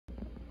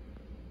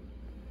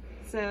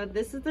So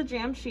this is the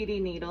Jamshidi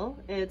needle.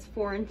 It's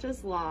 4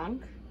 inches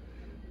long.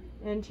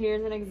 And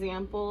here's an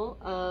example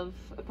of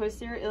a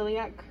posterior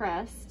iliac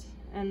crest.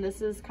 And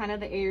this is kind of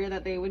the area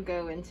that they would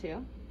go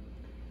into.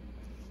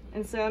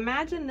 And so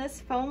imagine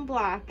this foam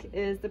block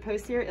is the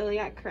posterior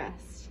iliac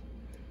crest.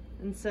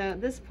 And so at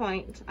this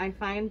point, I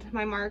find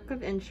my mark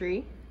of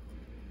entry,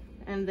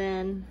 and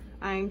then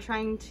I'm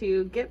trying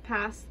to get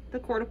past the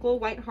cortical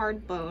white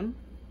hard bone.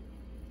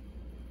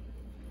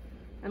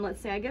 And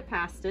let's say I get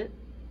past it.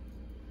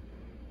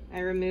 I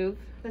remove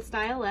the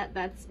stylet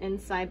that's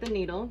inside the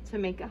needle to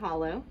make it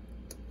hollow.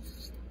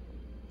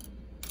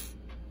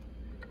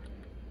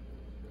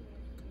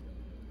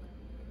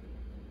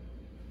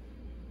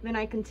 Then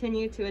I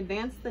continue to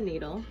advance the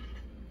needle.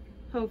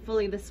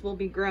 Hopefully this will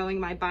be growing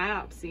my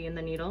biopsy in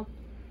the needle.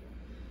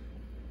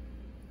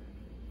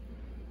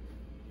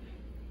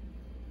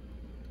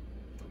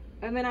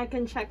 And then I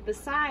can check the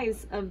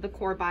size of the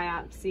core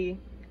biopsy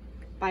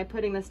by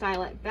putting the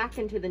stylet back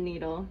into the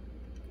needle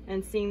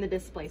and seeing the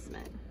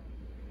displacement.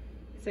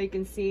 So you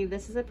can see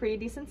this is a pretty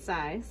decent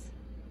size.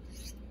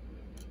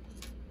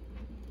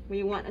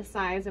 We want a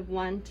size of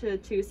 1 to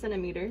 2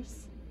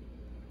 centimeters.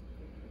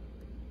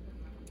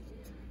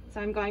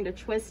 So I'm going to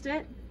twist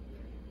it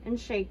and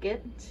shake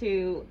it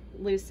to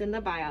loosen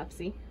the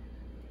biopsy,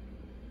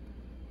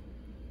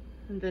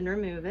 and then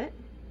remove it.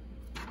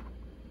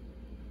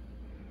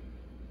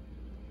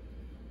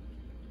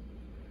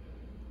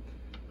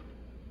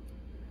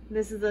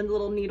 This is a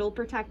little needle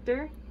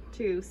protector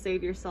to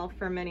save yourself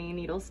from any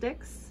needle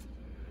sticks.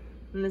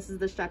 And this is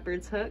the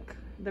shepherd's hook,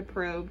 the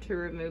probe to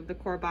remove the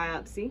core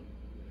biopsy.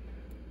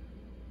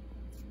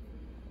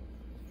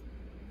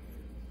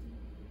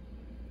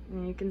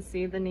 And you can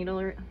see the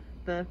needle,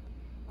 the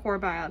core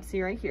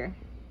biopsy right here.